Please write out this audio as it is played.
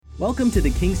Welcome to the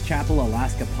Kings Chapel,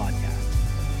 Alaska podcast.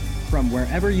 From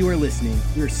wherever you are listening,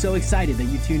 we are so excited that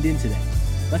you tuned in today.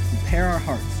 Let's prepare our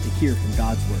hearts to hear from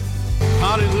God's word.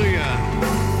 Hallelujah.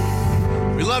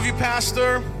 We love you,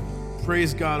 Pastor.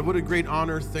 Praise God. What a great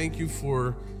honor. Thank you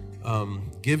for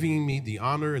giving me the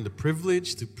honor and the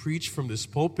privilege to preach from this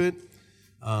pulpit.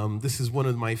 This is one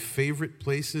of my favorite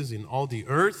places in all the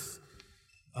earth.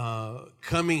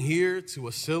 Coming here to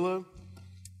Wasilla,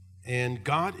 and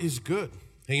God is good.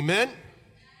 Amen.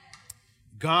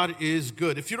 God is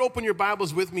good. If you'd open your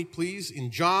Bibles with me, please,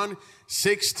 in John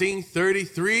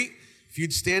 16:33. If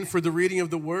you'd stand for the reading of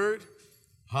the word.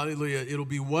 Hallelujah. It'll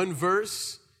be one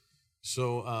verse,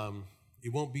 so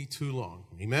it won't be too long.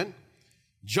 Amen.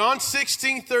 John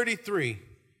 16:33.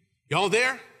 Y'all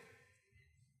there?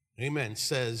 Amen.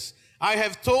 Says, I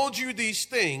have told you these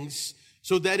things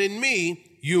so that in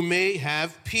me you may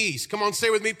have peace. Come on, say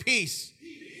with me, peace.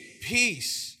 Peace.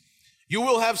 Peace. You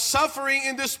will have suffering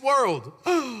in this world.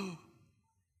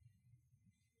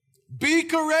 Be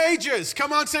courageous.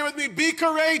 Come on, say with me, be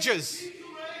courageous. Be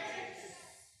courageous.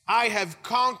 I have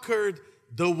conquered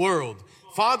the world.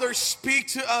 Father, speak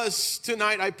to us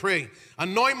tonight, I pray.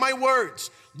 Anoint my words.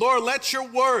 Lord, let your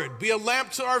word be a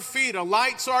lamp to our feet, a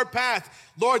light to our path.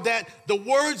 Lord, that the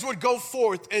words would go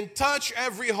forth and touch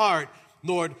every heart,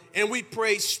 Lord. And we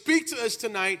pray, speak to us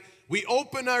tonight. We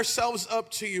open ourselves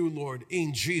up to you, Lord,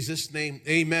 in Jesus' name,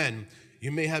 amen.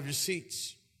 You may have your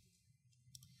seats.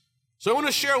 So I want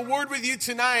to share a word with you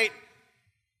tonight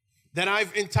that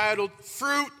I've entitled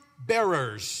Fruit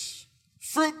Bearers.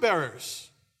 Fruit Bearers.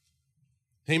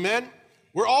 Amen.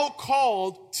 We're all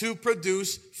called to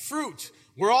produce fruit.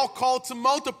 We're all called to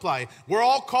multiply. We're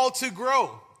all called to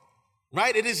grow,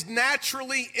 right? It is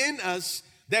naturally in us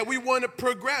that we want to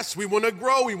progress. We want to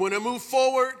grow. We want to move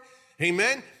forward.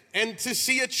 Amen. And to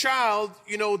see a child,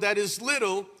 that is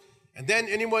little, and then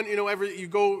anyone,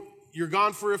 you're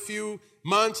gone for a few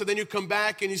months, and then you come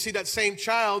back and you see that same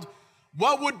child,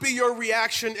 what would be your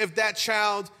reaction if that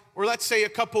child, or let's say a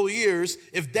couple of years,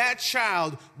 if that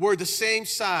child were the same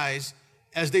size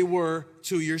as they were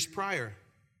 2 years prior?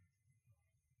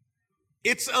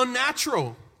 It's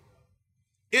unnatural.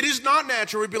 It is not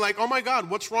natural. We'd be like, oh my God,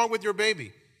 what's wrong with your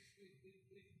baby?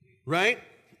 Right?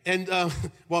 And,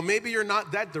 well, maybe you're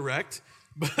not that direct,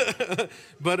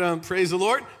 but praise the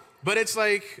Lord. But it's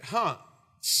like,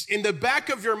 in the back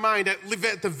of your mind, at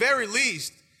the very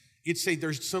least, you'd say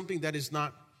there's something that is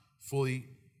not fully,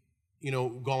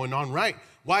 going on right.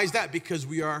 Why is that? Because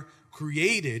we are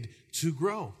created to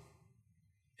grow.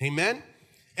 Amen?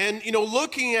 And,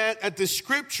 looking at the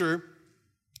scripture,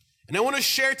 and I want to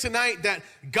share tonight that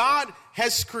God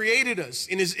has created us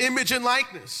in his image and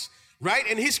likeness. Right?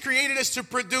 And he's created us to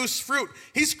produce fruit.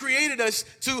 He's created us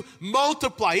to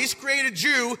multiply. He's created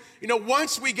you,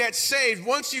 once we get saved,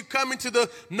 once you come into the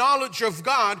knowledge of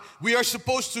God, we are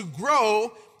supposed to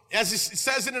grow. As it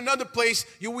says in another place,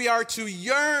 we are to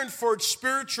yearn for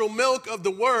spiritual milk of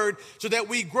the word so that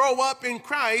we grow up in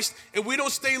Christ and we don't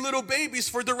stay little babies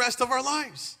for the rest of our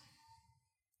lives.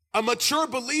 A mature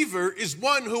believer is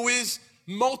one who is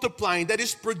multiplying, that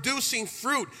is producing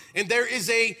fruit. And there is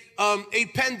a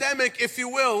pandemic, if you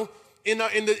will, in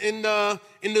the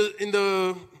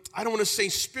I don't want to say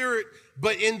spirit,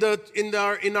 but in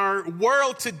our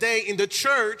world today, in the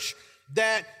church,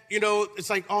 that it's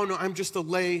like, oh no, I'm just a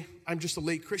lay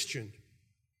Christian.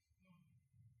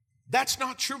 That's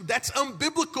not true. That's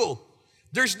unbiblical.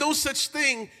 There's no such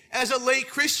thing as a lay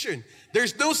Christian.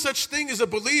 There's no such thing as a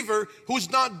believer who's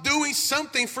not doing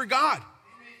something for God.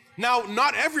 Now,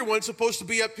 not everyone's supposed to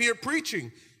be up here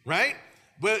preaching, right?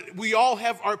 But we all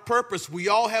have our purpose. We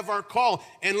all have our call.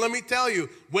 And let me tell you,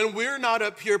 when we're not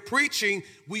up here preaching,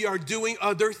 we are doing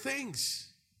other things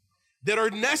that are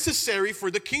necessary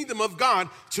for the kingdom of God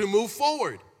to move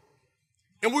forward.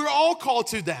 And we're all called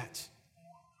to that.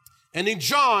 And in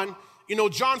John,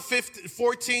 John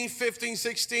 14, 15,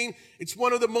 16, it's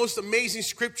one of the most amazing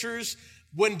scriptures.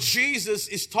 When Jesus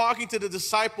is talking to the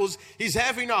disciples, he's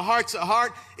having a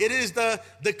heart-to-heart. It is the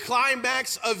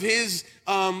climax of his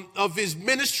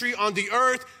ministry on the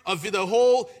earth, of the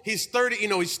whole. He's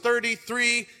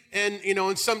 33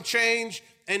 and some change,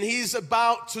 and he's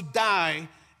about to die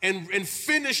and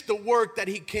finish the work that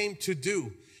he came to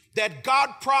do. That God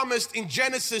promised in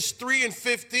Genesis 3 and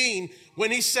 15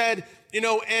 when he said,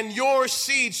 and your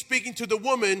seed, speaking to the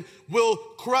woman, will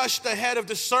crush the head of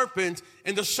the serpent,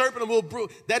 and the serpent will bruise.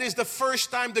 That is the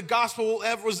first time the gospel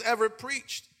was ever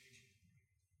preached.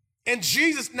 And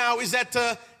Jesus now is at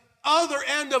the other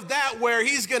end of that, where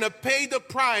he's going to pay the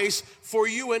price for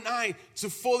you and I to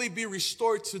fully be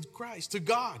restored to Christ, to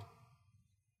God.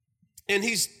 And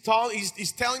he's telling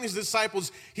his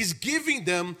disciples, he's giving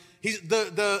them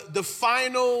the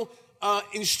final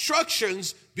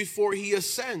instructions before he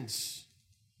ascends.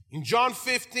 In John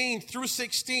 15 through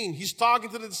 16, he's talking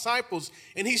to the disciples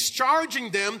and he's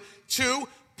charging them to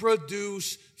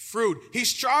produce fruit.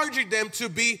 He's charging them to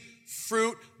be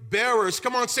fruit bearers.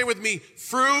 Come on, say with me,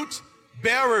 fruit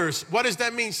bearers. What does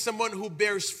that mean? Someone who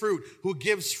bears fruit, who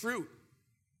gives fruit.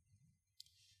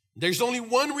 There's only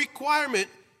one requirement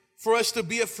for us to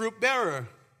be a fruit bearer.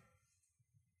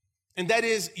 And that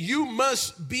is, you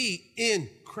must be in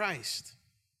Christ.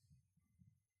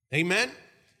 Amen?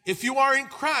 If you are in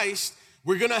Christ,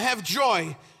 we're going to have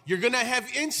joy, you're going to have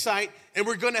insight, and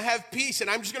we're going to have peace. And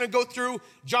I'm just going to go through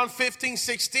John 15,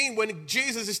 16, when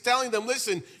Jesus is telling them,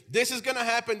 listen, this is going to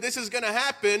happen, this is going to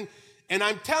happen, and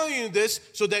I'm telling you this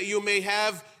so that you may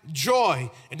have joy.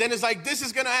 And then it's like, this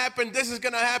is going to happen, this is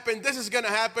going to happen, this is going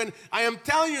to happen. I am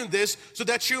telling you this so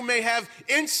that you may have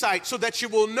insight, so that you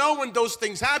will know when those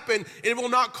things happen, it will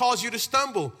not cause you to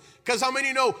stumble. Because how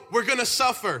many know we're going to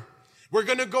suffer? We're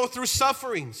going to go through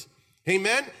sufferings.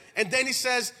 Amen? And then he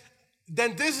says,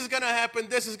 then this is going to happen,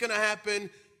 this is going to happen.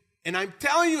 And I'm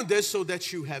telling you this so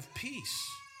that you have peace.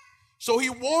 So he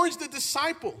warns the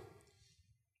disciple.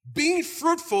 Being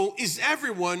fruitful is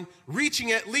everyone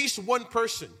reaching at least one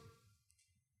person.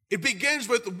 It begins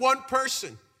with one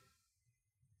person.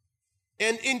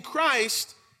 And in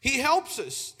Christ, he helps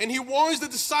us. And he warns the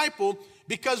disciple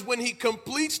because when he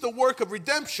completes the work of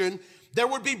redemption, there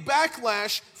would be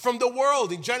backlash from the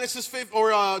world. In John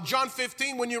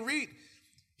 15, when you read,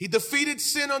 he defeated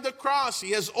sin on the cross.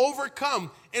 He has overcome.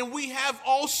 And we have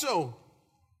also.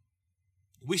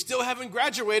 We still haven't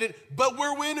graduated, but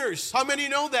we're winners. How many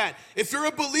know that? If you're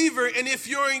a believer and if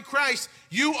you're in Christ,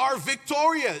 you are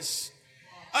victorious.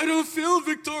 I don't feel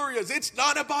victorious. It's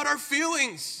not about our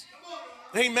feelings.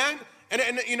 Amen?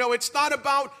 And you know, it's not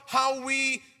about how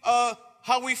we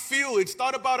feel. It's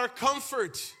not about our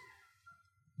comfort.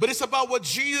 But it's about what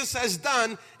Jesus has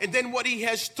done and then what he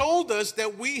has told us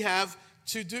that we have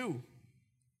to do.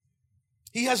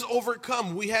 He has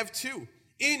overcome. We have too.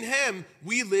 In him,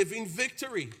 we live in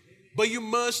victory. But you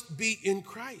must be in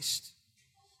Christ.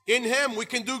 In him, we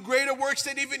can do greater works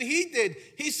than even he did.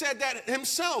 He said that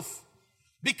himself.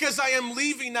 Because I am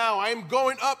leaving now, I am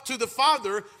going up to the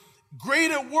Father,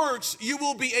 greater works you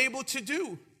will be able to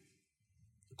do.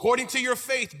 According to your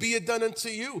faith, be it done unto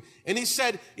you. And he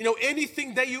said, you know,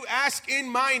 anything that you ask in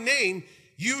my name,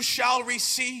 you shall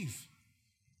receive.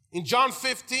 In John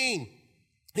 15,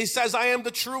 he says, I am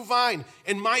the true vine,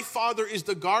 and my Father is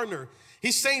the gardener.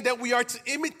 He's saying that we are to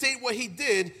imitate what he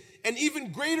did, and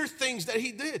even greater things that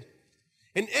he did.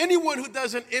 And anyone who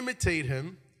doesn't imitate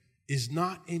him is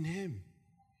not in him.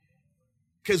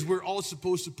 Because we're all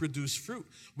supposed to produce fruit.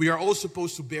 We are all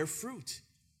supposed to bear fruit,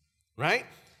 right?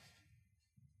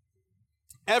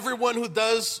 Everyone who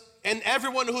does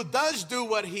do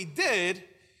what he did,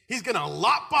 he's going to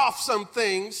lop off some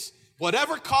things.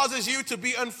 Whatever causes you to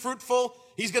be unfruitful,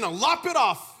 he's going to lop it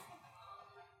off.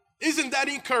 Isn't that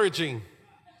encouraging?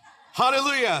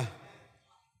 Hallelujah.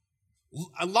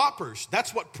 Loppers,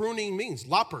 that's what pruning means,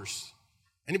 loppers.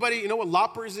 Anybody, you know what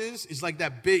loppers is? It's like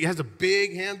that big, it has a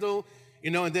big handle,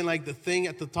 you know, and then like the thing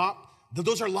at the top.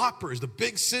 Those are loppers, the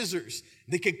big scissors.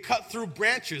 They can cut through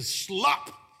branches,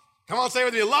 slop. Come on, say it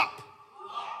with me, lop.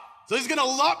 So he's going to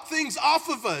lop things off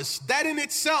of us. That in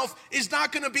itself is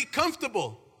not going to be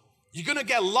comfortable. You're going to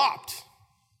get lopped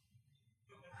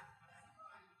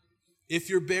if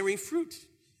you're bearing fruit.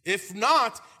 If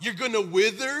not, you're going to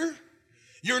wither.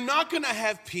 You're not going to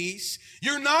have peace.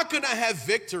 You're not going to have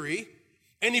victory.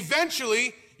 And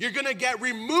eventually, you're going to get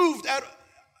removed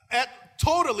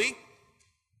totally.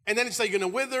 And then it's like you're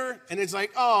going to wither. And it's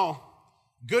like, oh,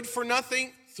 good for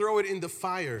nothing. Throw it in the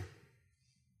fire.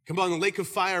 Come on, the lake of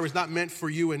fire is not meant for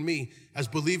you and me as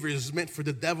believers. It's meant for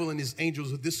the devil and his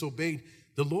angels who disobeyed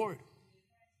the Lord.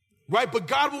 Right? But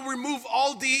God will remove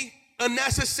all the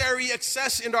unnecessary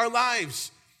excess in our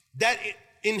lives that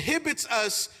inhibits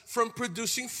us from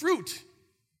producing fruit.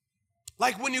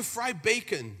 Like when you fry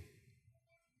bacon.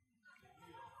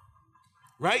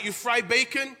 Right? You fry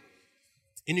bacon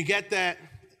and you get that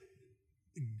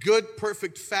good,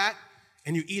 perfect fat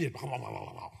and you eat it.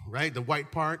 Right? The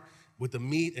white part with the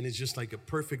meat, and it's just like a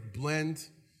perfect blend.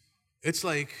 It's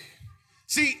like,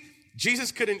 see,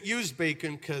 Jesus couldn't use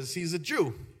bacon because he's a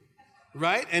Jew,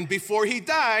 right? And before he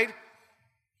died,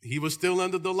 he was still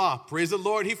under the law. Praise the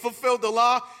Lord. He fulfilled the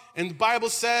law. And the Bible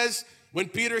says when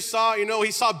Peter saw,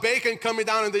 he saw bacon coming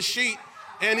down in the sheet,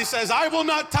 and he says, I will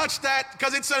not touch that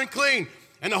because it's unclean.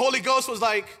 And the Holy Ghost was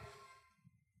like,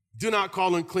 do not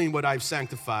call unclean what I've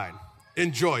sanctified.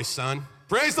 Enjoy, son.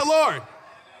 Praise the Lord.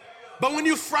 But when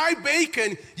you fry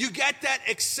bacon, you get that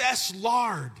excess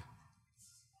lard.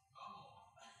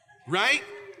 Right?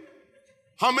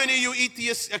 How many of you eat the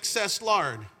excess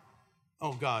lard?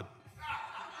 Oh, God.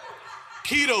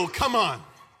 Keto, come on.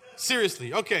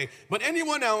 Seriously, okay. But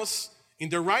anyone else in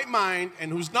their right mind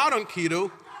and who's not on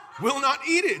keto will not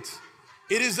eat it.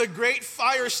 It is a great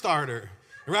fire starter,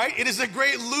 right? It is a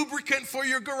great lubricant for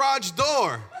your garage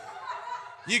door.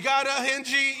 You got a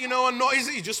hingy, a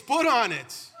noisy, just put on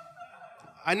it.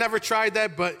 I never tried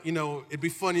that, but, it'd be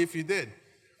funny if you did.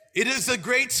 It is a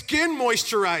great skin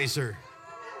moisturizer.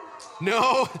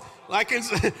 No, I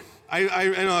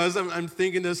know as I'm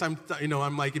thinking this, I'm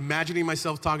like imagining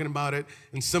myself talking about it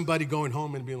and somebody going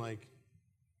home and being like,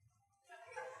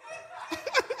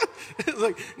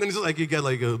 then it's like you get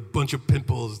like a bunch of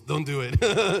pimples. Don't do it.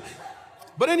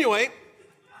 But anyway,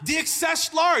 the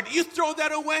excess lard, you throw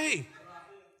that away.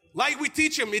 Like we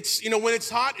teach them, it's, when it's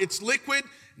hot, it's liquid.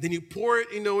 Then you pour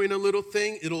it, in a little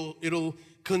thing. It'll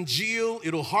congeal,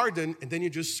 it'll harden, and then you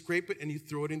just scrape it and you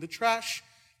throw it in the trash,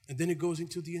 and then it goes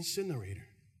into the incinerator.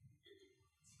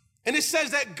 And it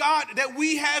says that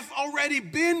we have already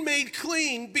been made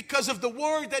clean because of the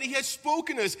word that he has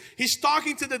spoken us. He's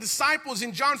talking to the disciples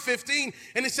in John 15,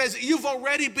 and it says, you've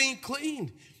already been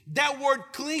cleaned. That word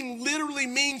clean literally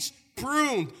means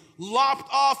pruned,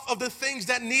 lopped off of the things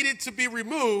that needed to be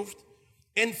removed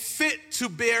and fit to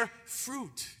bear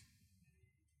fruit.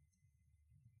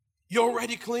 You're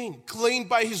already clean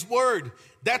by his word.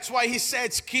 That's why he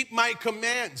says, keep my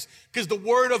commands, because the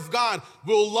word of God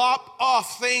will lop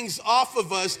off things off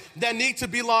of us that need to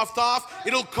be lopped off.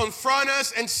 It'll confront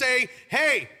us and say,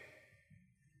 hey,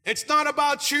 it's not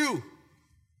about you,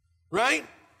 right?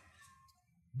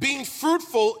 Being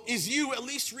fruitful is you at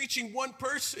least reaching one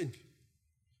person.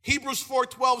 Hebrews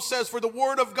 4:12 says, for the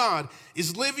word of God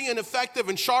is living and effective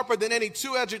and sharper than any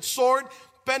two-edged sword,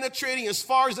 penetrating as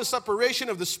far as the separation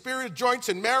of the spirit, joints,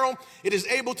 and marrow. It is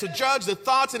able to judge the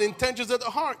thoughts and intentions of the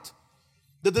heart.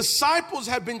 The disciples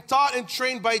have been taught and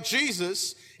trained by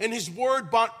Jesus, and his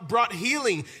word brought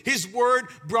healing. His word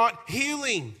brought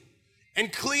healing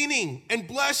and cleaning and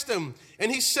blessed them.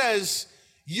 And he says,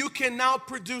 you can now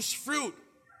produce fruit.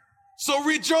 So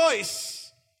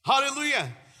rejoice. Hallelujah.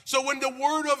 So when the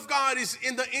word of God is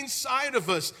in the inside of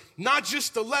us, not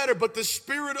just the letter, but the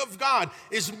Spirit of God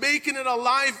is making it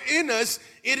alive in us,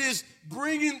 it is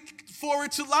bringing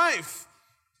forward to life.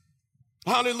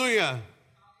 Hallelujah.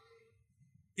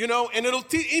 And it'll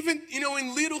even,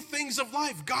 in little things of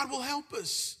life, God will help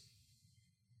us.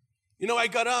 I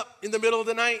got up in the middle of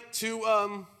the night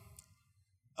to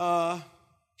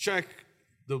check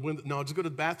the window. No, just go to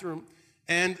the bathroom.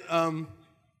 And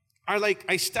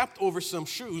I stepped over some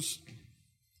shoes,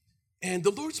 and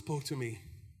the Lord spoke to me.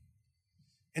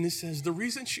 And it says, the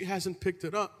reason she hasn't picked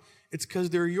it up, it's because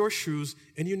they're your shoes,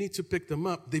 and you need to pick them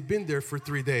up. They've been there for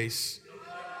 3 days.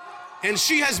 And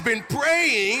she has been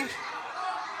praying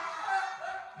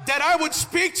that I would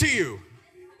speak to you.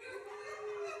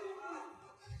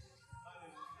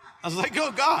 I was like,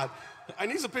 oh, God, I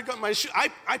need to pick up my shoe.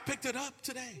 I picked it up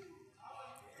today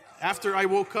after I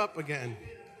woke up again.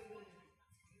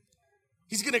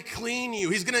 He's going to clean you.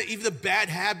 He's going to, even the bad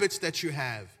habits that you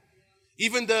have,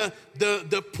 even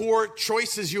the poor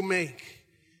choices you make.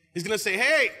 He's going to say,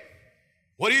 hey,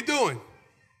 what are you doing?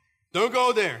 Don't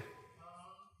go there.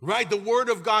 Right? The word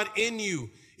of God in you,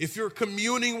 if you're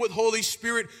communing with Holy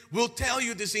Spirit, will tell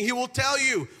you this thing. He will tell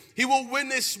you. He will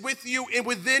witness with you and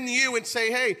within you and say,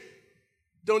 hey,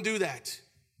 don't do that.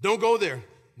 Don't go there.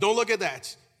 Don't look at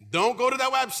that. Don't go to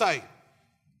that website.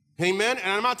 Amen.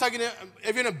 And I'm not talking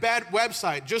even a bad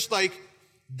website, just like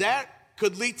that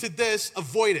could lead to this,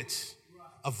 avoid it.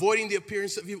 Avoiding the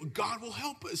appearance of evil. God will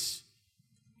help us.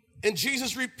 And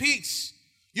Jesus repeats,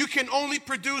 you can only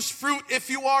produce fruit if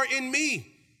you are in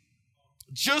me.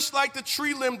 Just like the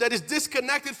tree limb that is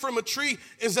disconnected from a tree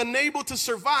is unable to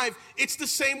survive, it's the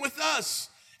same with us.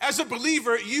 As a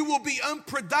believer, you will be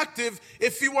unproductive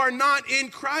if you are not in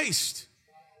Christ.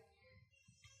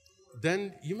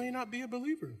 Then you may not be a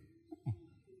believer.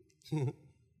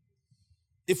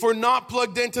 If we're not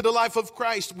plugged into the life of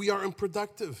Christ, we are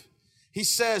unproductive. He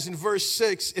says in verse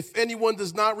 6, if anyone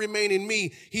does not remain in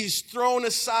me, he's thrown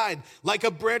aside like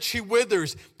a branch he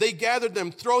withers. They gather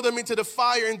them, throw them into the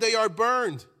fire, and they are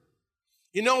burned.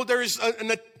 There's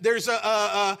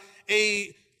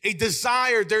a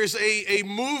desire, there's a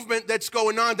movement that's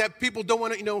going on that people don't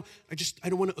want to, I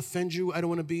don't want to offend you. I don't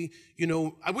want to be, we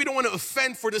don't want to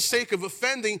offend for the sake of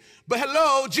offending. But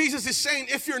hello, Jesus is saying,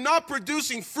 if you're not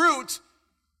producing fruit,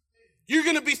 you're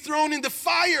going to be thrown in the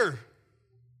fire.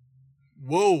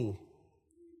 Whoa,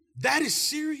 that is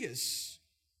serious.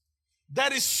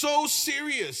 That is so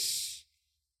serious.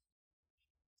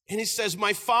 And he says,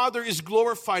 my Father is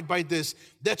glorified by this,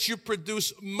 that you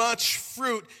produce much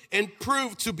fruit and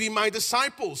prove to be my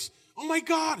disciples. Oh my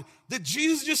God, did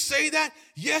Jesus just say that?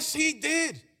 Yes, he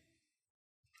did.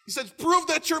 He said, prove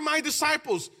that you're my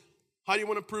disciples. How do you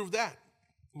want to prove that?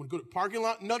 I'm going to go to the parking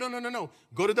lot? No.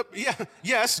 Go to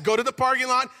the parking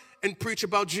lot and preach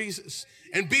about Jesus.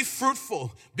 And be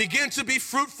fruitful. Begin to be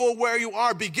fruitful where you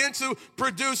are. Begin to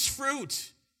produce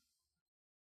fruit.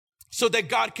 So that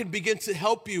God can begin to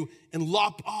help you and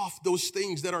lop off those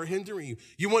things that are hindering you.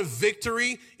 You want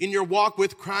victory in your walk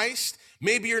with Christ?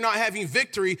 Maybe you're not having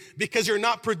victory because you're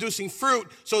not producing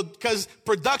fruit. So because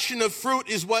production of fruit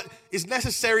is what is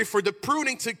necessary for the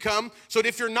pruning to come. So that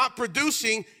if you're not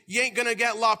producing, you ain't going to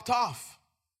get lopped off.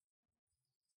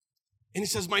 And he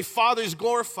says, my Father is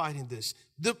glorified in this.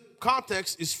 The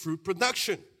context is fruit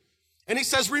production. And he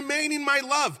says, remain in my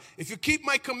love. If you keep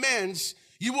my commands,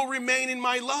 you will remain in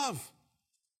my love.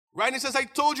 Right? And it says, I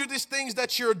told you these things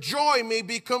that your joy may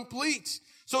be complete.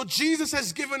 So Jesus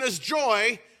has given us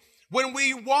joy when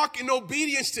we walk in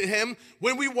obedience to him,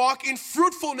 when we walk in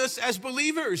fruitfulness as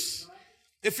believers.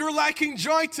 If you're lacking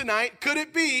joy tonight, could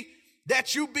it be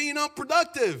that you being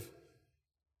unproductive?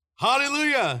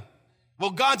 Hallelujah. Well,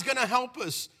 God's going to help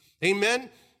us. Amen.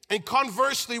 And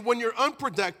conversely, when you're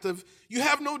unproductive, you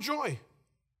have no joy.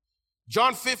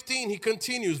 John 15, he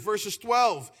continues, verses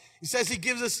 12. He says he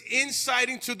gives us insight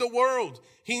into the world.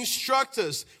 He instructs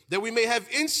us that we may have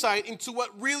insight into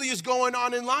what really is going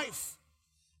on in life.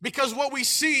 Because what we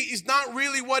see is not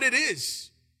really what it is.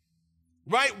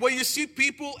 Right? When you see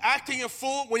people acting a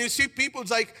fool, when you see people,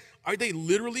 it's like, are they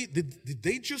literally, did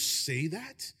they just say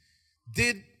that?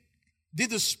 Did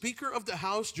the Speaker of the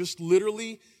House just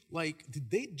literally, like,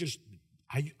 did they just,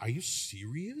 are you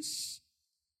serious?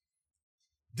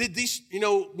 Did these,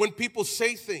 when people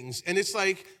say things and it's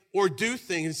like, or do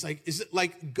things, it's like, is it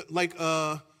like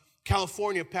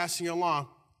California passing a law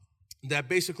that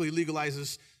basically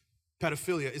legalizes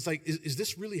pedophilia? It's like, is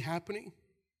this really happening?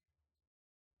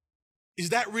 Is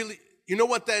that really, you know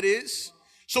what that is?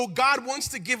 So God wants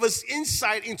to give us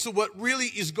insight into what really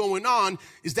is going on,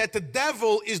 is that the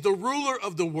devil is the ruler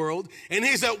of the world and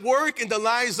he's at work in the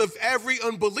lives of every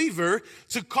unbeliever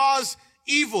to cause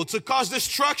evil, to cause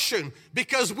destruction,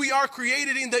 because we are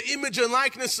created in the image and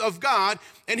likeness of God,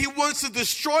 and he wants to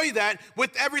destroy that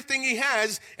with everything he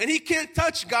has, and he can't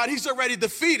touch God. He's already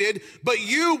defeated, but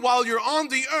you, while you're on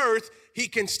the earth, he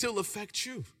can still affect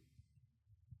you.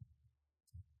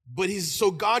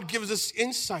 So God gives us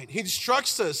insight. He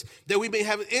instructs us that we may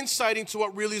have insight into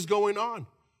what really is going on.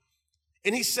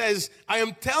 And he says, I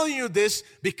am telling you this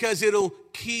because it'll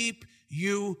keep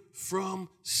you from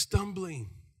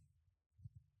stumbling.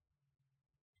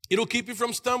 It'll keep you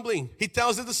from stumbling. He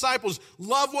tells the disciples,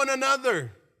 love one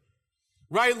another,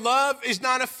 right? Love is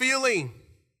not a feeling.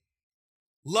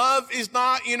 Love is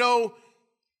not,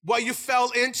 what you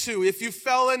fell into. If you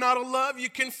fell in out of love, you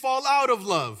can fall out of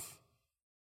love.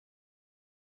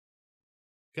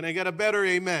 Can I get a better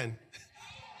amen?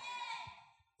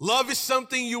 Love is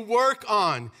something you work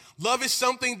on. Love is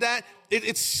something that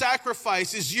it's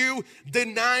sacrifice. Is you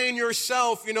denying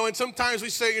yourself, and sometimes we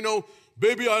say,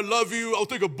 baby, I love you. I'll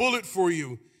take a bullet for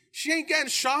you. She ain't getting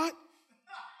shot.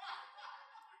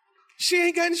 She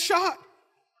ain't getting shot.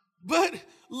 But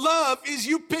love is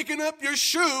you picking up your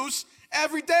shoes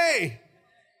every day.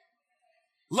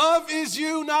 Love is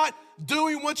you not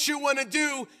doing what you want to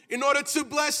do in order to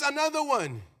bless another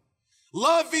one.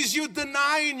 Love is you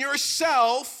denying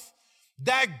yourself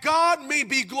that God may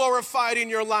be glorified in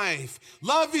your life.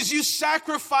 Love is you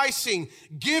sacrificing,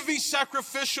 giving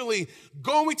sacrificially,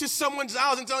 going to someone's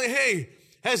house and telling, hey,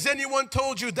 has anyone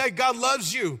told you that God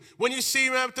loves you when you see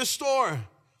him at the store?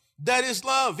 That is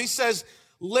love. He says,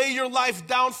 lay your life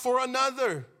down for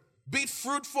another. Be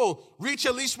fruitful. Reach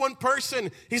at least one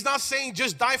person. He's not saying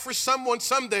just die for someone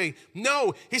someday.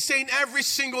 No, he's saying every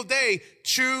single day,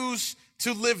 choose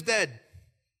to live dead.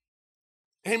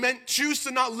 Amen. Choose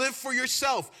to not live for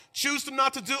yourself. Choose to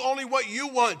not to do only what you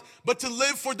want, but to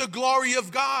live for the glory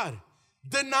of God.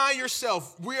 Deny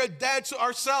yourself. We are dead to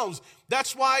ourselves.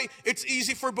 That's why it's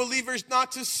easy for believers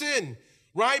not to sin,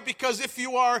 right? Because if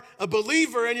you are a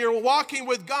believer and you're walking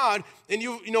with God and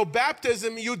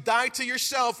baptism, you die to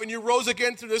yourself and you rose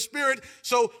again through the Spirit.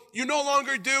 So you no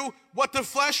longer do what the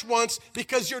flesh wants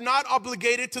because you're not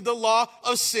obligated to the law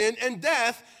of sin and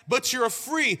death, but you're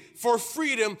free. For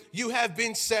freedom, you have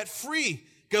been set free.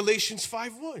 Galatians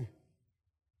 5:1.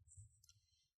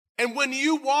 And when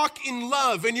you walk in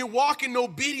love and you walk in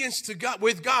obedience to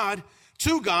God,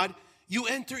 to God, you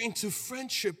enter into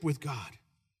friendship with God.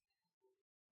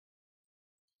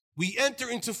 We enter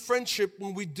into friendship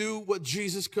when we do what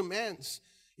Jesus commands.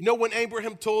 You know, when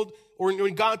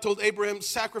when God told Abraham,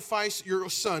 sacrifice your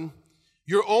son,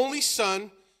 your only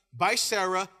son by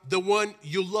Sarah, the one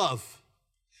you love,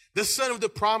 the son of the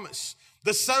promise,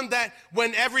 the son that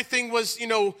when everything was,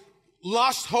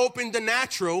 lost hope in the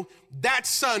natural, that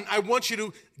son, I want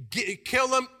you to kill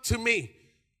him to me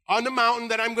on the mountain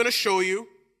that I'm going to show you.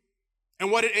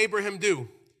 And what did Abraham do?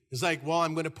 He's like, well,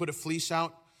 I'm going to put a fleece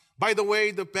out. By the way,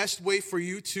 the best way for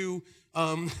you to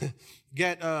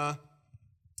get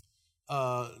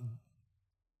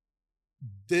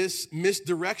this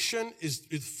misdirection is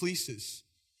fleeces.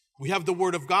 We have the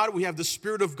Word of God. We have the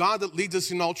Spirit of God that leads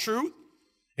us in all truth.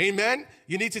 Amen.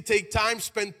 You need to take time,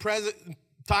 spend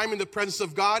time in the presence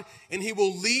of God, and He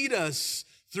will lead us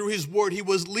through His Word. He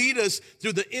will lead us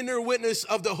through the inner witness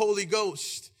of the Holy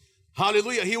Ghost.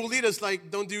 Hallelujah. He will lead us like,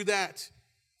 don't do that.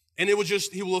 And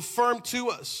He will affirm to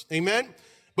us. Amen.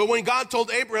 But when God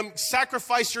told Abraham,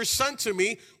 sacrifice your son to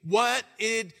me, what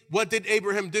did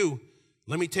Abraham do?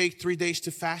 Let me take 3 days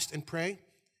to fast and pray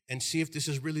and see if this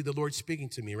is really the Lord speaking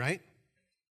to me, right?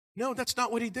 No, that's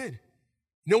not what he did.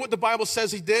 You know what the Bible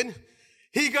says he did?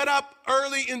 He got up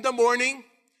early in the morning,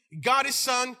 got his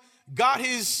son, got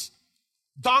his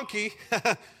donkey.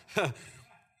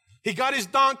 He got his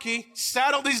donkey,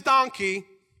 saddled his donkey.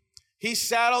 He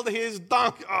saddled his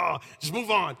donkey. Oh, just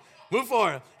move on. Move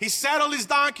forward. He saddled his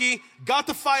donkey, got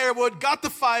the firewood, got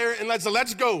the fire, and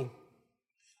let's go.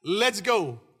 Let's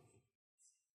go.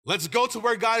 Let's go to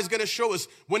where God is going to show us.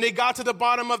 When they got to the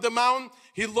bottom of the mountain,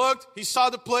 he looked, he saw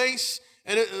the place,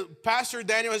 and Pastor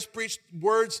Daniel has preached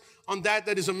words on that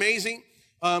is amazing.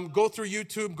 Go through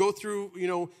YouTube, go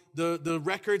through, the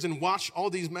records and watch all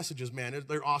these messages, man.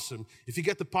 They're awesome. If you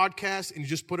get the podcast and you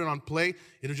just put it on play,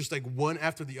 it'll just like one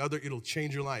after the other. It'll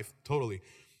change your life totally.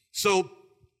 So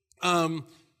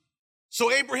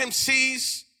Abraham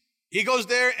sees, he goes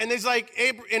there, and it's like,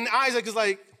 and Isaac is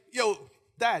like, yo,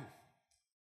 Dad,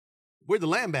 where's the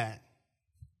lamb at?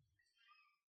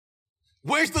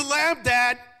 Where's the lamb,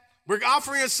 Dad? We're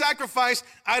offering a sacrifice.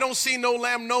 I don't see no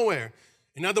lamb nowhere.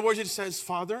 In other words, it says,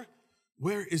 Father,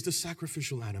 where is the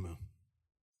sacrificial animal?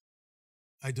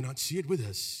 I do not see it with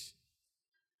us.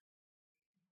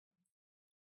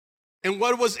 And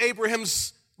what was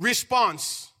Abraham's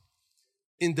response?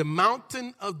 In the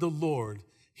mountain of the Lord,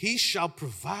 he shall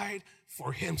provide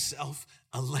for himself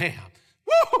a lamb.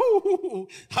 Woo!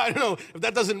 I don't know if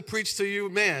that doesn't preach to you,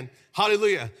 man.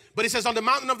 Hallelujah. But he says, on the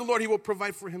mountain of the Lord, he will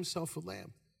provide for himself a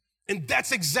lamb. And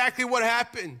that's exactly what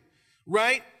happened,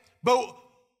 right? But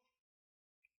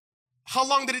how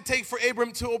long did it take for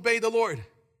Abram to obey the Lord?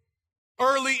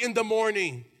 Early in the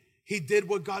morning, he did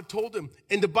what God told him.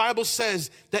 And the Bible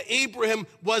says that Abraham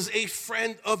was a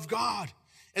friend of God.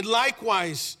 And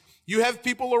likewise, you have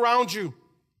people around you.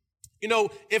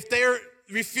 If they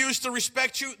refuse to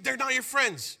respect you, they're not your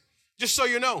friends. Just so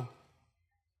you know.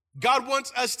 God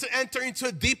wants us to enter into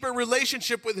a deeper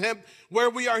relationship with Him where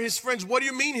we are His friends. What do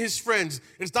you mean His friends?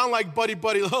 It's not like buddy,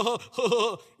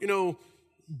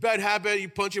 bad habit, you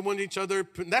punch one each other.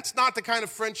 That's not the kind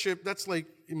of friendship. That's like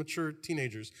immature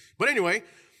teenagers. But anyway,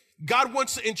 God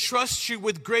wants to entrust you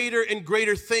with greater and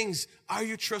greater things. Are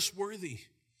you trustworthy?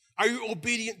 Are you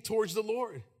obedient towards the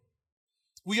Lord?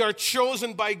 We are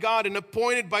chosen by God and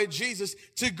appointed by Jesus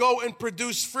to go and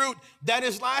produce fruit that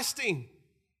is lasting.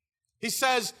 He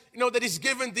says, that He's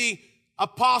given the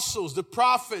apostles, the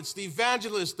prophets, the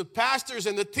evangelists, the pastors,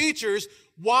 and the teachers.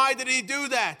 Why did He do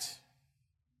that?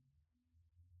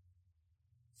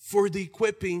 For the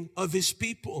equipping of His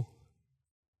people.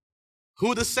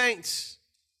 Who? The saints.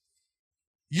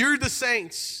 You're the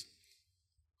saints.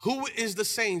 Who is the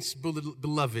saints,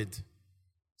 beloved?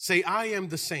 Say, I am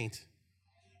the saint.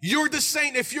 You're the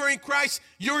saint. If you're in Christ,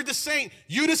 you're the saint.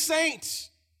 You're the saints.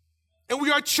 And we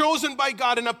are chosen by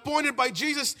God and appointed by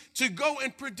Jesus to go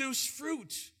and produce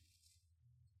fruit.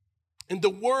 And the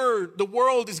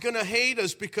world is going to hate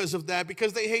us because of that,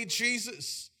 because they hate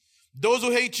Jesus. Those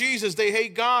who hate Jesus, they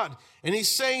hate God. And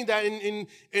He's saying that in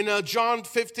John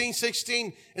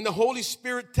 15:16, and the Holy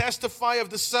Spirit testify of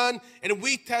the Son, and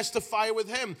we testify with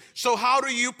Him. So how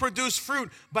do you produce fruit?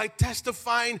 By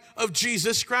testifying of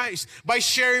Jesus Christ, by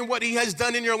sharing what He has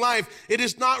done in your life. It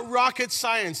is not rocket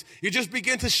science. You just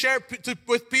begin to share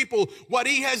with people what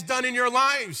He has done in your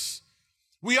lives.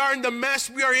 We are in the mess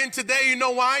we are in today. You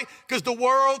know why? Because the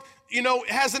world,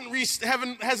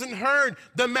 hasn't heard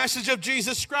the message of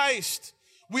Jesus Christ.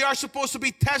 We are supposed to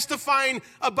be testifying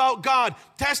about God,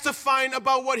 testifying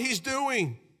about what He's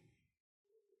doing.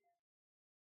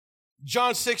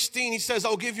 John 16, He says,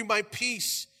 I'll give you my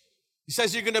peace. He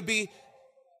says you're going to be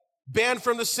banned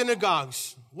from the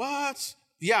synagogues. What?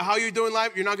 yeah, how you doing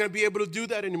live? You're not going to be able to do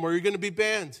that anymore. You're going to be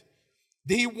banned.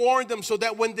 He warned them so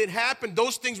that when it happened,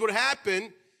 those things would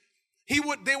happen,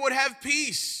 they would have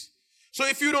peace. So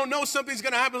if you don't know something's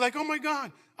going to happen, like, oh my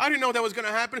God, I didn't know that was going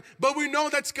to happen. But we know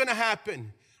that's going to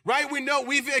happen, right? We know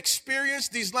we've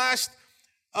experienced these last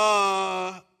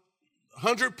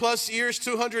 100 plus years,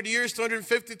 200 years,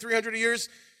 250, 300 years.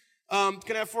 Can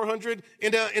I have 400?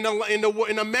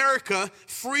 In America,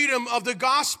 freedom of the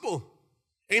gospel.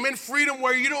 Amen. Freedom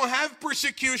where you don't have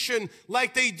persecution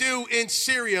like they do in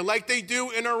Syria, like they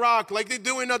do in Iraq, like they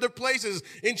do in other places,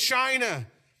 in China.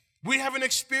 We haven't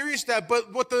experienced that.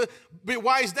 But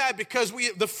why is that? Because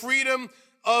the freedom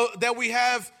that we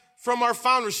have from our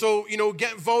founders. So,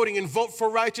 get voting and vote for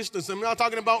righteousness. I'm not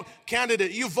talking about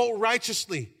candidate. You vote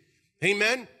righteously.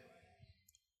 Amen.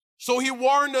 So he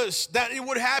warned us that it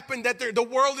would happen, that the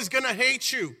world is going to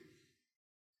hate you.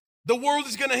 The world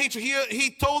is going to hate you. He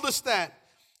told us that.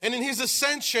 And in his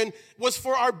ascension was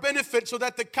for our benefit so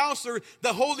that the counselor,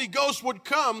 the Holy Ghost, would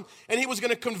come and he was going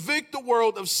to convict the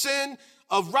world of sin,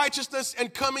 of righteousness,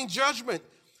 and coming judgment.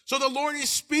 So the Lord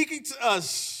is speaking to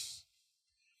us.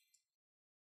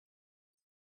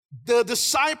 The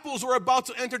disciples were about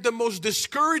to enter the most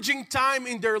discouraging time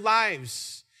in their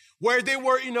lives, where they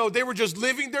were just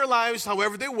living their lives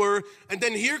however they were. And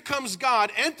then here comes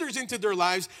God, enters into their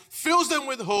lives, fills them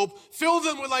with hope, fills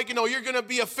them with you're going to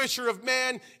be a fisher of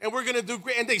men and we're going to do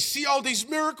great. And they see all these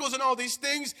miracles and all these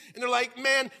things. And they're like,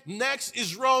 man, next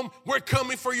is Rome. We're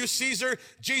coming for you, Caesar.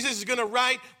 Jesus is going to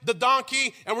ride the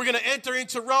donkey and we're going to enter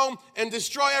into Rome and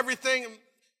destroy everything.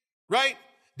 Right?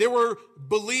 They were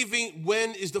believing,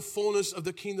 when is the fullness of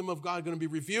the kingdom of God going to be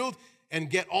revealed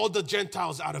and get all the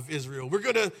Gentiles out of Israel? We're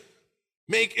going to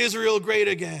make Israel great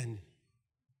again.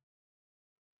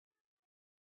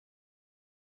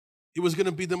 It was going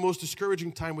to be the most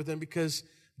discouraging time with them because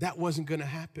that wasn't going to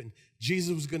happen.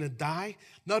 Jesus was going to die.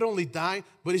 Not only die,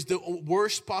 but it's the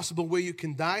worst possible way you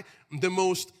can die, the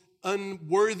most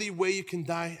unworthy way you can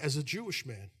die as a Jewish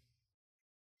man.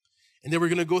 And they were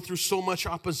going to go through so much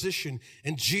opposition,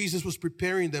 and Jesus was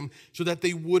preparing them so that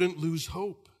they wouldn't lose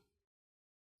hope.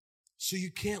 So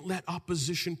you can't let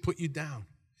opposition put you down.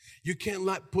 You can't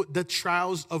let the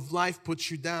trials of life put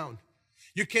you down.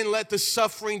 You can't let the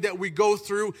suffering that we go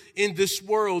through in this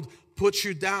world put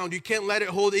you down. You can't let it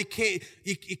hold.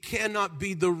 It cannot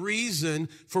be the reason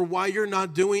for why you're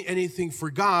not doing anything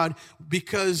for God,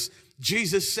 because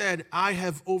Jesus said, I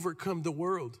have overcome the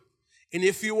world. And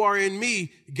if you are in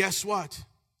me, guess what?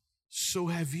 So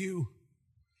have you.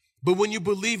 But when you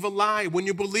believe a lie, when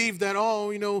you believe that,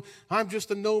 I'm just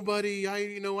a nobody,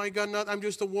 I got nothing, I'm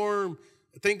just a worm.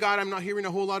 Thank God I'm not hearing a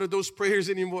whole lot of those prayers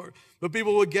anymore. But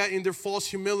people will get in their false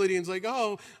humility and it's like,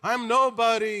 I'm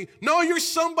nobody. No, you're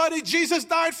somebody. Jesus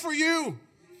died for you.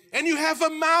 And you have a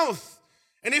mouth.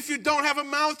 And if you don't have a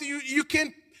mouth, you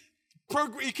can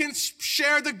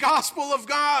share the gospel of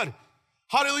God.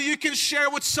 Hallelujah. You can share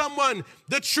with someone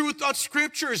the truth of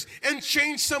scriptures and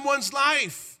change someone's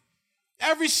life.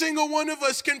 Every single one of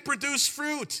us can produce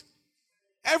fruit.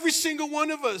 Every single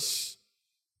one of us.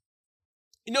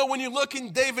 When you look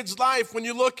in David's life, when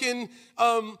you look in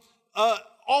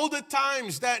all the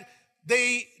times that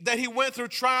he went through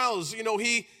trials,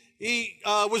 he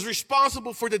was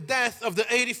responsible for the death of the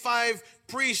 85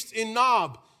 priests in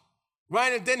Nob,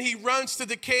 right? And then he runs to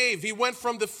the cave. He went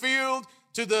from the field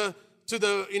to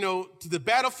the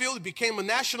battlefield. He became a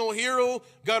national hero,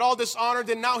 got all this honor.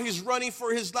 Then now he's running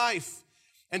for his life.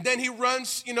 And then he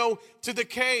runs, to the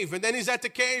cave. And then he's at the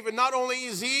cave. And not only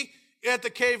is he at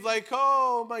the cave like,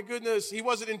 oh my goodness, he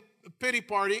wasn't in a pity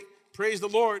party. Praise the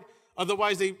Lord.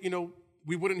 Otherwise,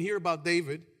 we wouldn't hear about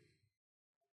David.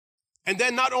 And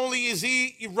then not only is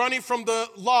he running from the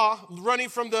law, running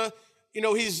from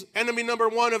he's enemy number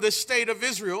one of the state of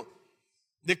Israel.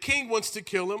 The king wants to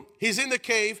kill him. He's in the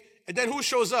cave. And then who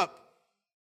shows up?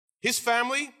 His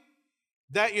family,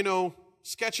 that,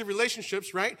 sketchy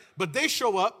relationships, right? But they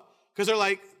show up because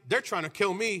they're trying to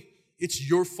kill me. It's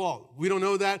your fault. We don't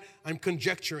know that. I'm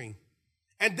conjecturing.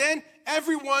 And then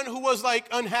everyone who was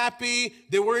unhappy,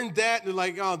 they were in debt. They're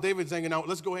like, oh, David's hanging out.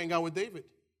 Let's go hang out with David.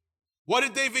 What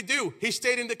did David do? He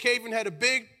stayed in the cave and had a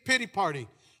big pity party.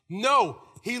 No,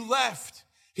 he left.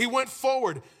 He went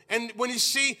forward. And when you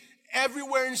see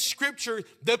everywhere in Scripture,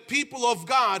 the people of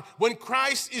God, when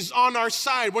Christ is on our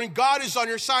side, when God is on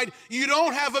your side, you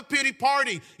don't have a pity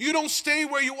party. You don't stay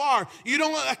where you are. You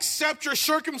don't accept your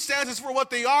circumstances for what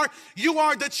they are. You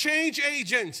are the change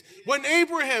agent. When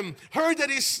Abraham heard that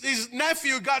his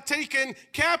nephew got taken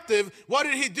captive, what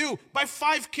did he do? By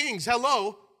 5 kings.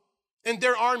 Hello. and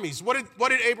their armies. What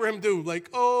did Abraham do? Like,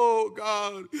 oh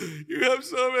God, you have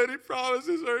so many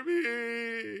promises for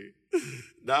me.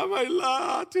 Now my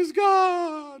lot is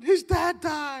gone. His dad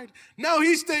died. Now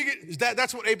he's taking his dad.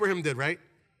 That's what Abraham did, right?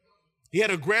 He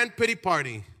had a grand pity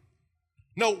party.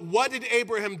 No, what did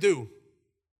Abraham do?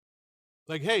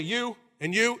 Like, hey, you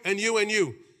and you and you and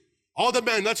you. All the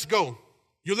men, let's go.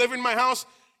 You live in my house,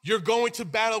 you're going to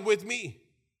battle with me.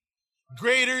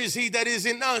 Greater is he that is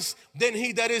in us than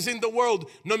he that is in the world.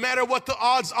 No matter what the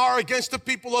odds are against the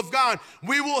people of God,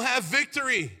 we will have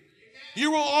victory.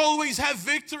 You will always have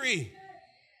victory.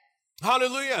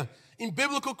 Hallelujah. In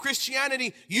biblical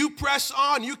Christianity, you press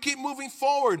on. You keep moving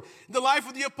forward. The life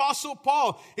of the Apostle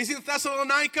Paul is in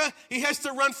Thessalonica. He has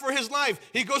to run for his life.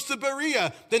 He goes to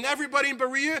Berea. Then everybody in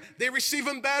Berea, they receive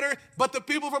him better. But the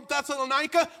people from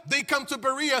Thessalonica, they come to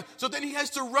Berea. So then he has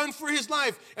to run for his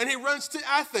life. And he runs to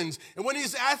Athens. And when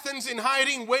he's Athens in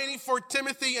hiding, waiting for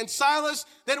Timothy and Silas,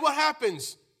 then what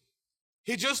happens?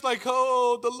 He just like,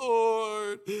 oh, the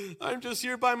Lord, I'm just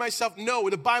here by myself. No,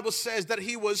 the Bible says that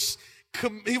he was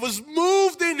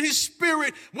moved in his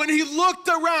spirit when he looked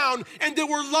around and there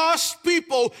were lost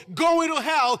people going to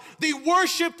hell. They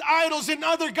worshiped idols and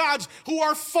other gods who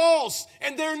are false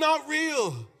and they're not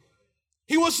real.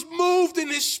 He was moved in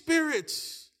his spirit.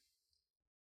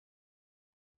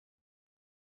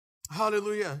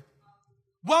 Hallelujah.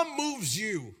 What moves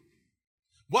you?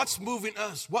 What's moving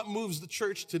us? What moves the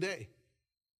church today?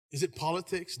 Is it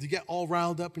politics? Do you get all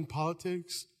riled up in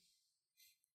politics?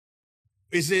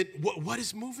 Is it, what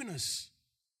is moving us?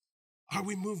 Are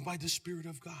we moved by the Spirit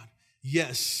of God?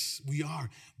 Yes, we are.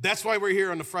 That's why we're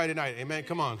here on a Friday night. Amen.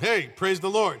 Come on. Hey, praise the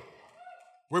Lord.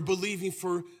 We're believing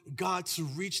for God to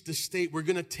reach the state. We're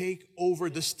going to take over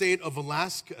the state of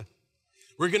Alaska.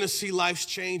 We're going to see lives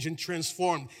change and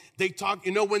transform. They talk,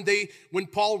 when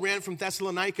Paul ran from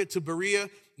Thessalonica to Berea,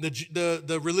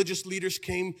 the religious leaders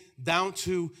came down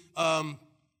to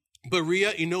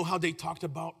Berea. You know how they talked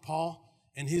about Paul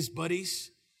and his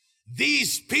buddies?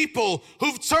 These people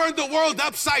who've turned the world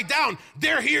upside down,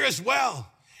 they're here as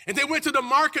well. And they went to the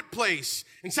marketplace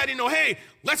and said, hey,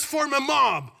 let's form a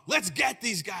mob. Let's get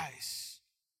these guys.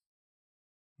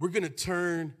 We're going to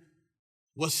turn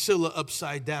Wasilla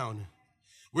upside down.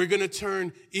 We're going to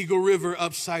turn Eagle River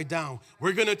upside down.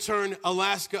 We're going to turn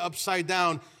Alaska upside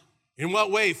down. In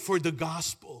what way? For the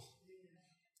gospel.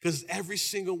 Because every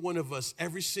single one of us,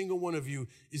 every single one of you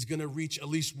is going to reach at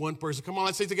least one person. Come on,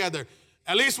 let's say together.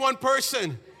 At least one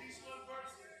person.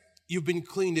 You've been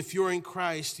cleaned. If you're in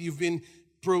Christ,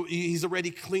 He's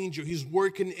already cleaned you. He's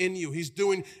working in you. He's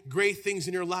doing great things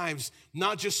in your lives,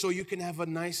 not just so you can have a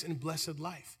nice and blessed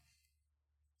life.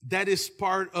 That is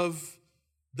part of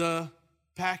the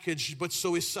package, but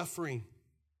so is suffering.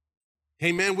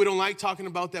 Hey man, we don't like talking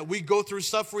about that. We go through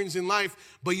sufferings in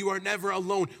life, but you are never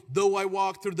alone. Though I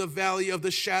walk through the valley of the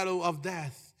shadow of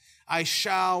death, I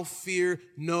shall fear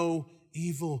no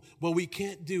evil. What we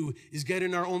can't do is get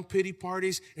in our own pity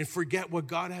parties and forget what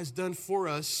God has done for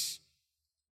us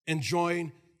and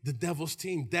join the devil's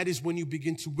team. That is when you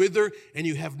begin to wither and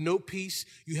you have no peace,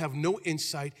 you have no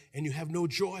insight, and you have no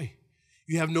joy.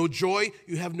 You have no joy,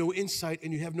 you have no insight,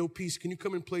 and you have no peace. Can you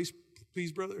come in place,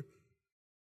 please, brother?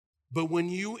 But when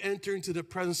you enter into the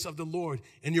presence of the Lord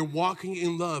and you're walking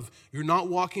in love, you're not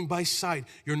walking by sight.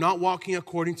 You're not walking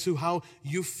according to how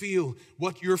you feel.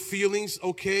 What your feelings,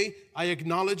 okay, I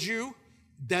acknowledge you.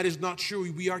 That is not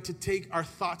true. We are to take our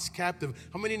thoughts captive.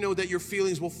 How many know that your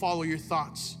feelings will follow your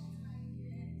thoughts?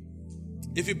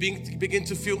 If you begin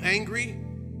to feel angry,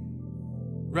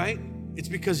 right? It's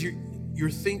because you're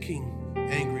thinking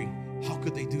angry. How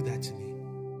could they do that to me?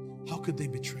 How could they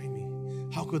betray me?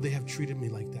 How could they have treated me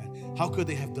like that? How could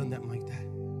they have done that like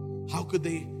that? How could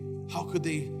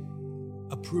they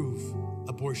approve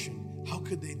abortion? How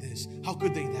could they this? How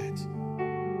could they that?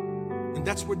 And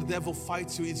that's where the devil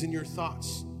fights you, is in your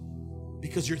thoughts.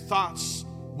 Because your thoughts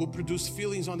will produce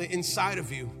feelings on the inside of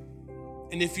you.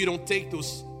 And if you don't take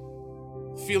those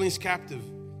feelings captive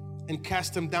and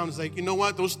cast them down, it's like, you know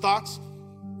what? Those thoughts,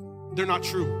 they're not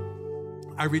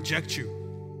true. I reject you.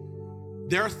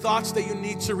 There are thoughts that you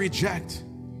need to reject.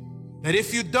 That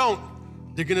if you don't,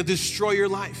 they're going to destroy your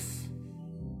life.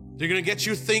 They're going to get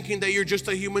you thinking that you're just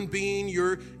a human being.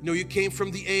 You came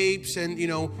from the apes and,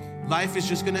 life is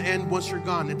just going to end once you're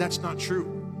gone. And that's not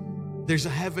true. There's a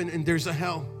heaven and there's a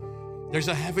hell. There's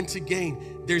a heaven to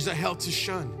gain. There's a hell to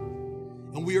shun.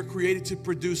 And we are created to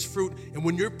produce fruit. And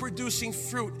when you're producing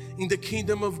fruit in the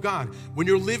kingdom of God, when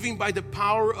you're living by the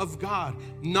power of God,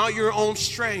 not your own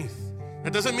strength,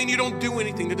 that doesn't mean you don't do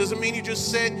anything. That doesn't mean you just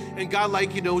sit and God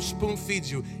spoon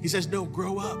feeds you. He says, no,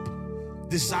 grow up.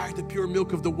 desire the pure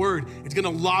milk of the word. It's going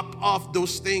to lop off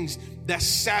those things that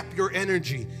sap your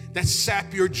energy, that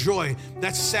sap your joy,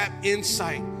 that sap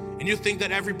insight. And you think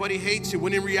that everybody hates you,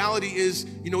 when in reality is,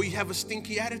 you have a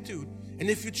stinky attitude. And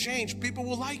if you change, people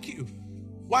will like you.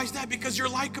 Why is that? Because you're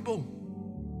likable.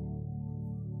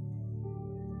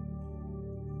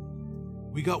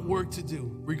 We got work to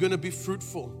do. We're going to be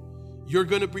fruitful. You're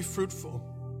going to be fruitful.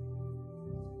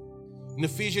 In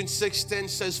Ephesians 6:10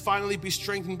 says, finally be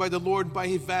strengthened by the Lord, by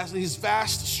his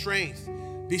vast strength.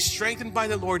 Be strengthened by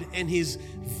the Lord and his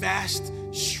vast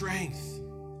strength.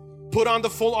 Put on the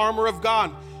full armor of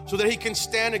God so that he can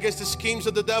stand against the schemes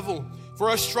of the devil. For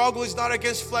our struggle is not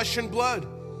against flesh and blood,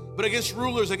 but against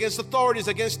rulers, against authorities,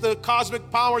 against the cosmic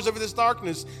powers of this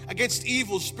darkness, against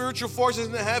evil spiritual forces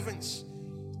in the heavens.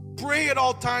 Pray at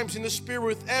all times in the Spirit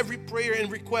with every prayer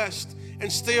and request,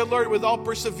 and stay alert with all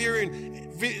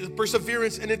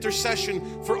perseverance and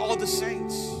intercession for all the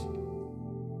saints.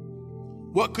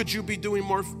 What could you be doing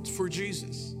more for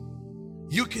Jesus?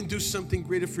 You can do something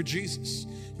greater for Jesus.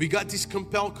 We got these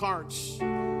compel cards.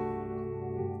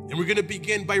 And we're going to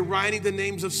begin by writing the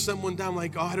names of someone down.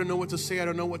 Like, I don't know what to say. I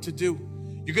don't know what to do.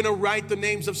 You're going to write the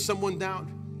names of someone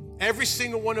down. Every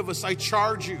single one of us, I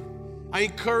charge you. I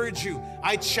encourage you.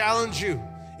 I challenge you.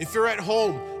 If you're at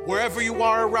home, wherever you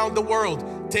are around the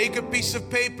world, take a piece of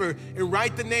paper and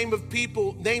write the names of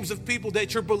people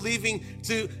that you're believing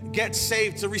to get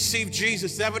saved, to receive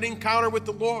Jesus, to have an encounter with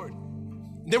the Lord.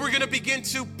 Then we're going to begin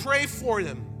to pray for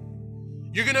them.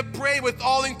 You're going to pray with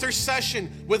all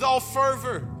intercession, with all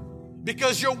fervor,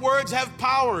 because your words have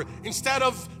power. Instead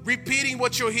of repeating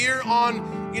what you'll hear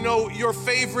on, your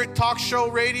favorite talk show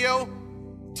radio,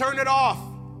 turn it off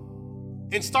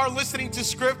and start listening to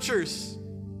scriptures.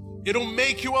 It'll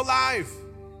make you alive.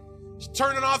 Just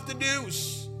turn it off the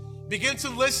news. Begin to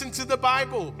listen to the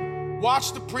Bible.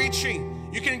 Watch the preaching.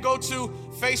 You can go to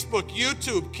Facebook,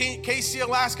 YouTube,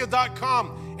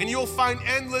 kcalaska.com, and you'll find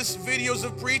endless videos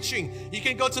of preaching. You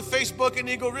can go to Facebook and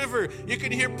Eagle River. You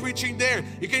can hear preaching there.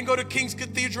 You can go to King's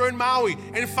Cathedral in Maui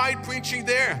and find preaching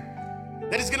there.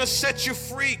 That is going to set you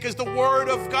free, because the Word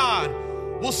of God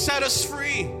will set us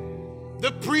free.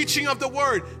 The preaching of the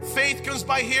Word. Faith comes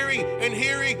by hearing, and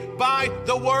hearing by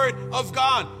the Word of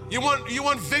God. You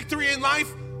want victory in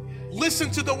life? Listen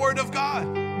to the Word of God.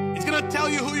 It's going to tell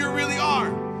you who you really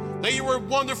are, that you were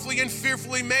wonderfully and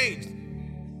fearfully made.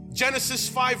 Genesis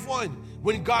 5:1,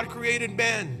 when God created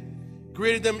man,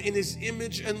 created them in his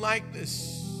image and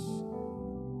likeness.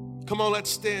 Come on, let's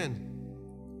stand.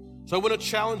 So I want to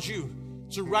challenge you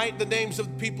to write the names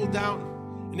of people down,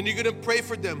 and then you're going to pray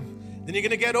for them. Then you're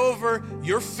going to get over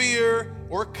your fear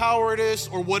or cowardice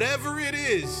or whatever it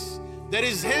is that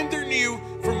is hindering you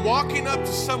from walking up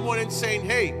to someone and saying,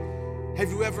 hey, have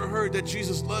you ever heard that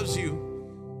Jesus loves you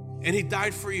and he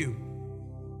died for you?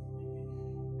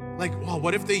 Like, well,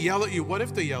 what if they yell at you? What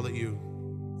if they yell at you?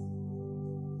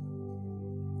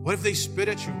 What if they spit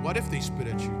at you? What if they spit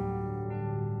at you?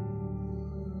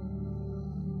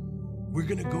 We're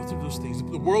going to go through those things.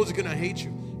 The world is going to hate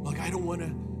you. Like, I don't want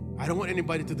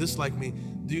anybody to dislike me.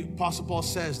 The Apostle Paul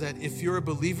says that if you're a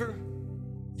believer,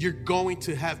 you're going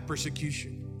to have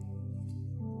persecution.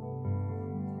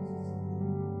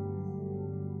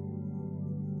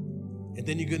 And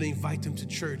then you're going to invite them to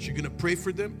church. You're going to pray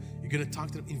for them. You're going to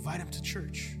talk to them. Invite them to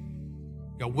church.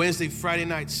 You got Wednesday, Friday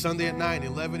night, Sunday at 9,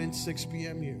 11 and 6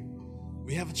 p.m. here.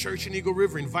 We have a church in Eagle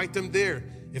River. Invite them there.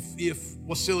 If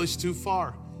Wasilla is too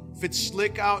far. If it's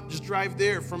slick out, just drive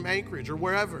there from Anchorage or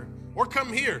wherever. Or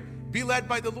come here. Be led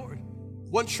by the Lord.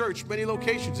 One church, many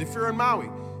locations. If you're in Maui,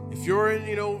 if you're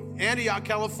in, Antioch,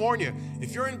 California,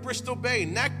 if you're in Bristol Bay,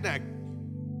 Naknek,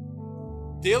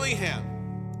 Dillingham,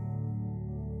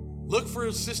 look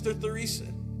for Sister Theresa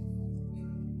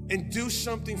and do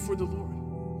something for the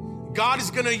Lord. God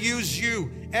is going to use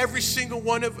you, every single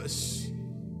one of us.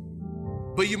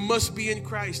 But you must be in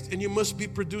Christ and you must be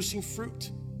producing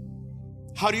fruit.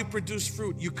 How do you produce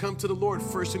fruit? You come to the Lord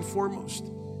first and foremost,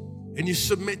 and you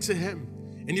submit to Him,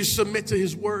 and you submit to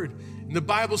His Word. And the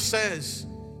Bible says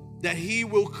that He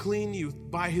will clean you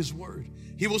by His Word.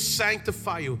 He will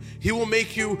sanctify you. He will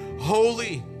make you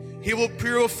holy. He will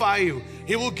purify you.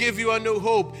 He will give you a new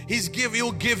hope.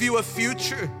 He'll give you a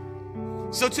future.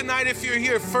 So tonight, if you're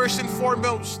here first and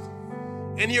foremost,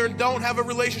 and you don't have a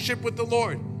relationship with the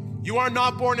Lord, you are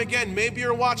not born again. Maybe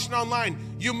you're watching online.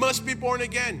 You must be born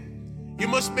again. You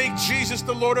must make Jesus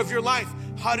the Lord of your life.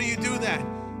 How do you do that?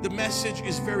 The message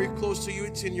is very close to you.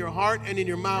 It's in your heart and in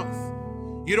your mouth.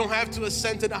 You don't have to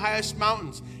ascend to the highest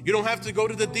mountains. You don't have to go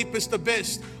to the deepest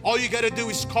abyss. All you got to do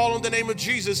is call on the name of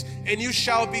Jesus and you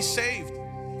shall be saved.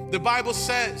 The Bible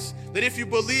says that if you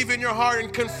believe in your heart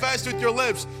and confess with your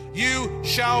lips, you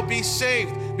shall be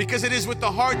saved. Because it is with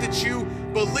the heart that you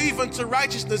believe unto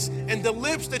righteousness, and the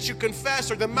lips that you confess,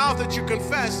 or the mouth that you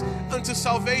confess, unto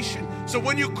salvation. So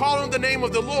when you call on the name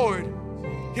of the Lord,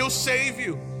 He'll save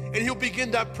you, and He'll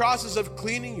begin that process of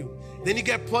cleaning you. Then you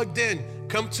get plugged in.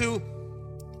 Come to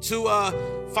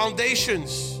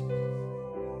foundations,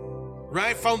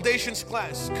 right? Foundations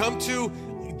class. Come to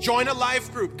join a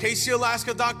life group,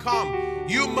 kcalaska.com.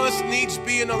 You must needs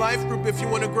be in a life group if you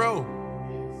want to grow.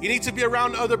 You need to be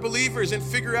around other believers and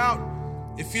figure out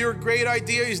if your great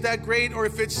idea is that great, or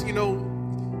if it's,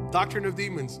 doctrine of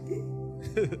demons.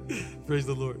 Praise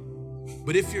the Lord.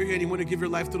 But if you're here and you want to give your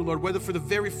life to the Lord, whether for the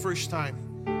very first time,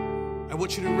 I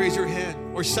want you to raise your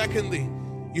hand. Or secondly,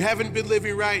 you haven't been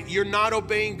living right. You're not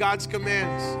obeying God's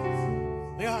commands.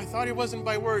 Yeah, I thought it wasn't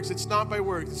by works. It's not by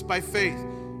works. It's by faith.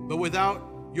 But without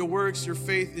your works, your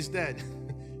faith is dead.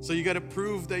 So you got to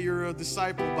prove that you're a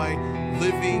disciple by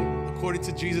living according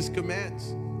to Jesus'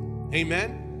 commands.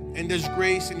 Amen? And there's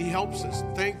grace, and He helps us.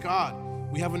 Thank God.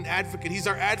 We have an advocate. He's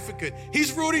our advocate.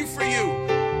 He's rooting for you.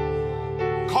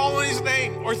 Call on His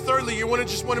name. Or thirdly, you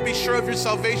just want to be sure of your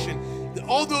salvation.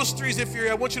 All those threes, if you're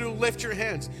here, I want you to lift your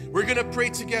hands. We're going to pray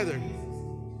together.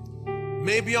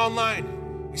 Maybe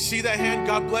online. You see that hand?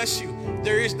 God bless you.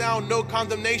 There is now no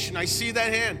condemnation. I see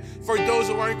that hand for those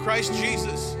who are in Christ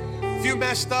Jesus. If you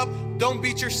messed up, don't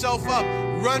beat yourself up.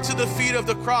 Run to the feet of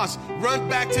the cross. Run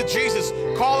back to Jesus.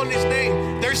 Call on His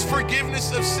name. There's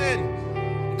forgiveness of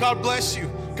sin. God bless you.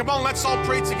 Come on, let's all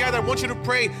pray together. I want you to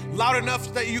pray loud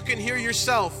enough that you can hear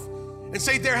yourself. And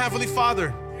say, Dear Heavenly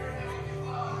Father,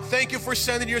 thank you for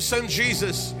sending your Son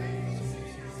Jesus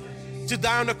to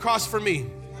die on the cross for me.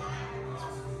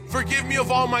 Forgive me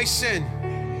of all my sin.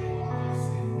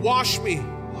 Wash me.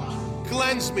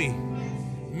 Cleanse me.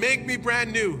 Make me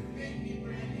brand new.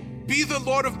 Be the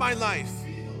Lord of my life.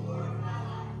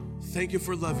 Thank you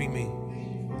for loving me.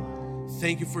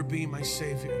 Thank you for being my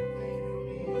Savior.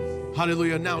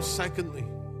 Hallelujah. Now, secondly,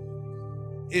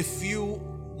 if you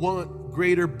want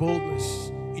greater boldness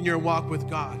in your walk with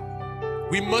God,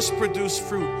 we must produce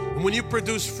fruit. And when you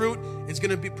produce fruit, it's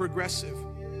going to be progressive.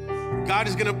 God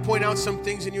is going to point out some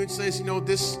things in you and says,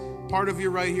 this part of you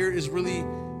right here is really,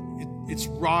 it's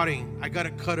rotting. I got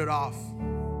to cut it off.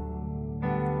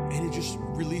 And you just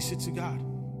release it to God.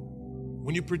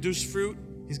 When you produce fruit,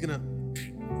 He's going to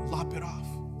lop it off.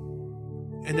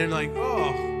 And then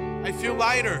I feel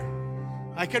lighter.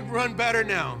 I can run better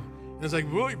now. And it's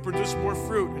well, you produce more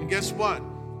fruit. And guess what?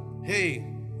 Hey,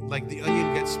 like the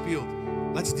onion gets peeled.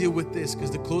 Let's deal with this,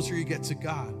 because the closer you get to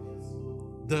God,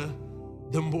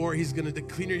 the more He's gonna, the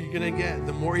cleaner you're gonna get,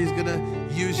 the more He's gonna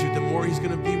use you, the more He's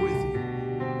gonna be with you.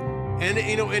 And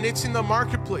and it's in the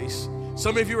marketplace.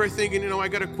 Some of you are thinking, I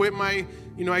gotta quit my,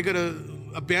 I gotta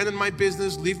abandon my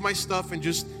business, leave my stuff, and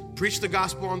just preach the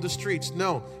gospel on the streets.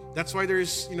 No, that's why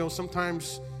there's,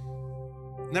 sometimes,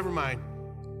 never mind.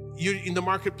 You in the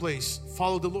marketplace,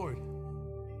 follow the Lord.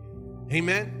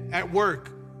 Amen. At work,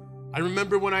 I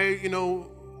remember when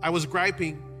I was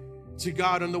griping to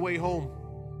God on the way home.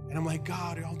 And I'm like,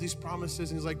 God, all these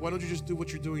promises. And He's like, why don't you just do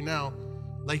what you're doing now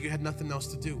like you had nothing else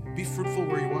to do? Be fruitful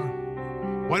where you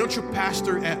are. Why don't you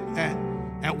pastor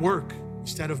at work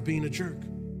instead of being a jerk?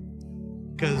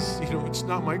 Because, it's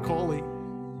not my calling.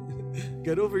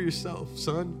 Get over yourself,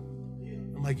 son.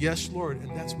 I'm like, yes, Lord.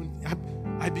 And that's when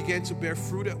I began to bear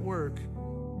fruit at work.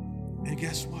 And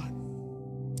guess what?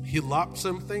 He lopped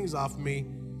some things off me,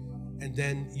 and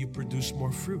then you produce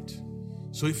more fruit.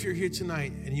 So if you're here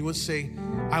tonight and you want to say,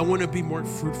 I want to be more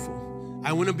fruitful,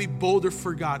 I want to be bolder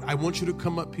for God, I want you to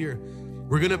come up here.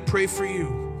 We're going to pray for you,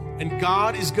 and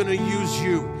God is going to use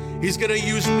you. He's going to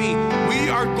use me. We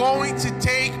are going to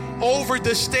take over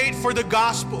the state for the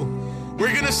gospel.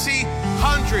 We're going to see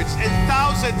hundreds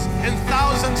and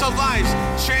thousands of lives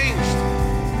changed.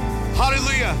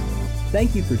 Hallelujah.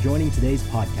 Thank you for joining today's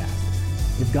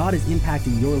podcast. If God is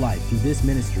impacting your life through this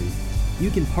ministry, you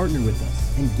can partner with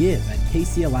us and give at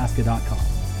kcalaska.com.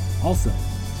 Also,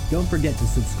 don't forget to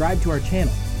subscribe to our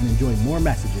channel and enjoy more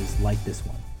messages like this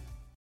one.